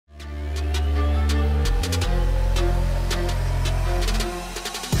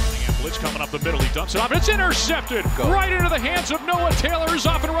the middle. He dumps it off. It's intercepted right into the hands of Noah Taylor, who's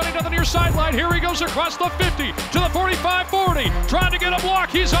off and running down the near sideline. Here he goes across the 50 to the 45-40. Trying to get a block.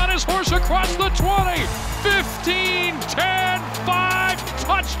 He's on his horse across the 20. 15, 10, 5,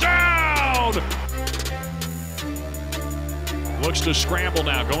 touchdown! Looks to scramble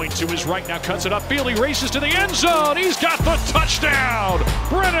now, going to his right now, cuts it upfield, he races to the end zone, he's got the touchdown!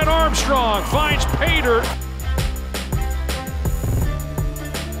 Brennan Armstrong finds pay dirt.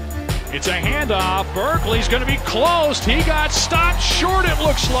 It's a handoff, Berkeley's gonna be closed, he got stopped short it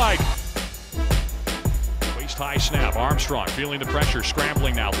looks like. Waist-high snap, Armstrong feeling the pressure,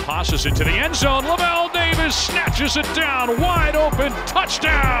 scrambling now, tosses it to the end zone, Lavelle Davis snatches it down, wide open,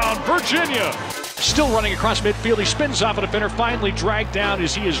 touchdown, Virginia! Still running across midfield, he spins off a defender, finally dragged down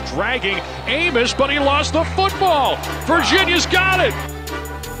as he is dragging Amos, but he lost the football. Virginia's got it.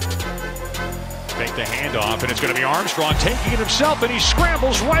 Make the handoff, and it's going to be Armstrong taking it himself, and he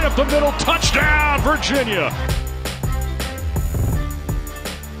scrambles right up the middle. Touchdown, Virginia.